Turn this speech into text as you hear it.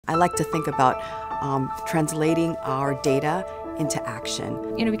I like to think about translating our data into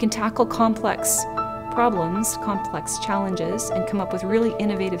action. You know, we can tackle complex problems, complex challenges, and come up with really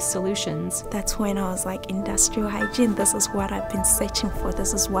innovative solutions. That's when I was like, industrial hygiene, this is what I've been searching for,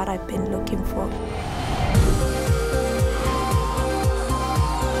 this is what I've been looking for.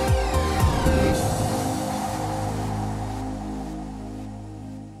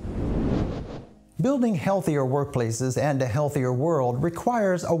 Building healthier workplaces and a healthier world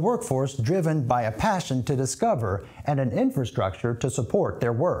requires a workforce driven by a passion to discover and an infrastructure to support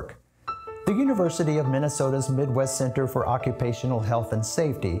their work. The University of Minnesota's Midwest Center for Occupational Health and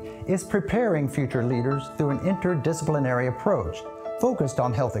Safety is preparing future leaders through an interdisciplinary approach focused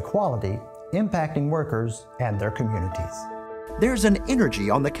on health equality, impacting workers and their communities. There's an energy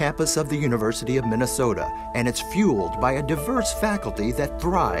on the campus of the University of Minnesota, and it's fueled by a diverse faculty that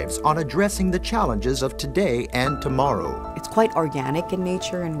thrives on addressing the challenges of today and tomorrow. It's quite organic in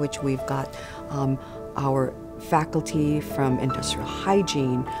nature, in which we've got our faculty from industrial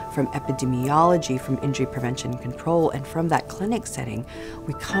hygiene, from epidemiology, from injury prevention and control, and from that clinic setting,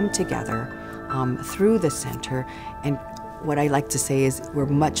 we come together through the center, and what I like to say is we're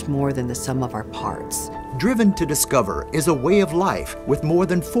much more than the sum of our parts. Driven to Discover is a way of life with more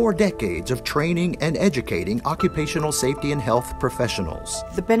than 4 decades of training and educating occupational safety and health professionals.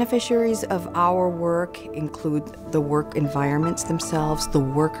 The beneficiaries of our work include the work environments themselves, the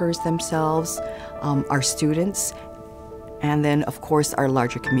workers themselves, our students, and then of course our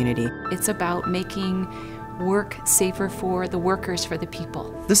larger community. It's about making work safer for the workers, for the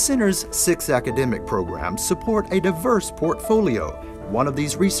people. The Center's 6 academic programs support a diverse portfolio. One of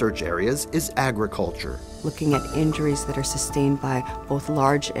these research areas is agriculture. Looking at injuries that are sustained by both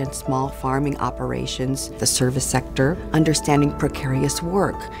large and small farming operations, the service sector, understanding precarious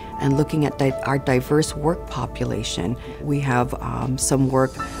work, and looking at our diverse work population. We have some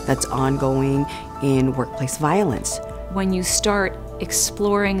work that's ongoing in workplace violence. When you start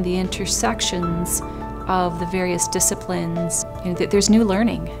exploring the intersections of the various disciplines, you know, there's new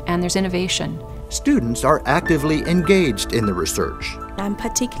learning and there's innovation. Students are actively engaged in the research. I'm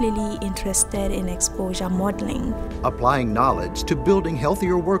particularly interested in exposure modeling. Applying knowledge to building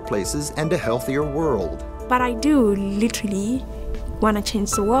healthier workplaces and a healthier world. But I do literally want to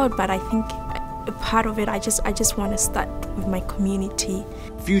change the world, but I think a part of it, I just want to start with my community.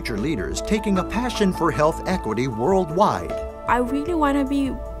 Future leaders taking a passion for health equity worldwide. I really want to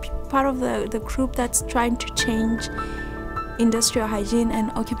be part of the group that's trying to change industrial hygiene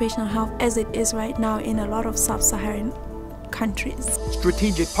and occupational health as it is right now in a lot of sub-Saharan countries.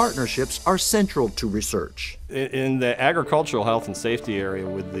 Strategic partnerships are central to research. In the agricultural health and safety area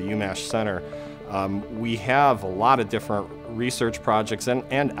with the UMash Center, we have a lot of different research projects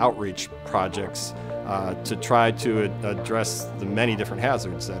and outreach projects to try to address the many different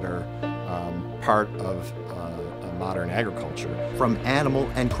hazards that are part of modern agriculture. From animal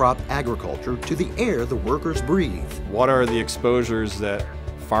and crop agriculture to the air the workers breathe. What are the exposures that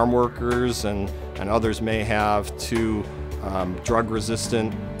farm workers and others may have to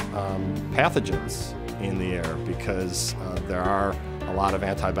drug-resistant pathogens in the air? Because there are a lot of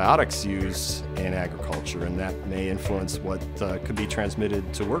antibiotics used in agriculture, and that may influence what could be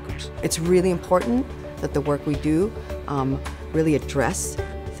transmitted to workers. It's really important that the work we do really address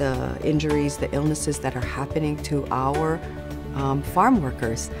the injuries, the illnesses that are happening to our farm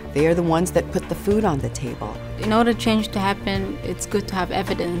workers. They are the ones that put the food on the table. In order for change to happen, it's good to have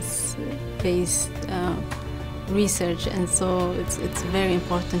evidence-based research, and so it's very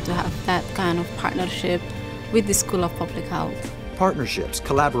important to have that kind of partnership with the School of Public Health. Partnerships,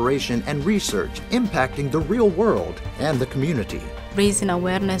 collaboration, and research impacting the real world and the community. Raising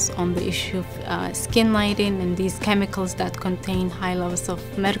awareness on the issue of skin lighting and these chemicals that contain high levels of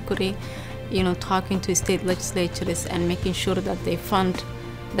mercury, you know, talking to state legislatures and making sure that they fund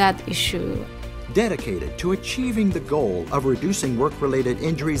that issue. Dedicated to achieving the goal of reducing work-related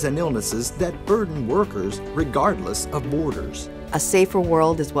injuries and illnesses that burden workers regardless of borders. A safer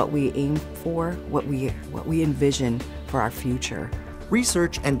world is what we aim for, what we envision for our future.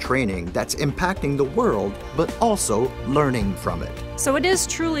 Research and training that's impacting the world, but also learning from it. So it is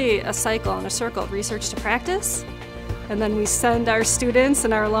truly a cycle and a circle of research to practice, and then we send our students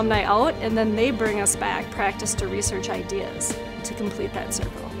and our alumni out, and then they bring us back practice to research ideas to complete that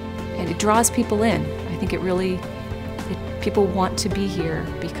circle. And it draws people in. I think people want to be here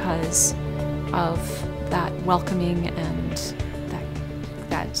because of that welcoming and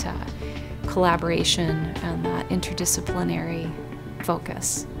that collaboration and that interdisciplinary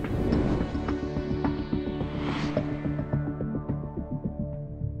focus.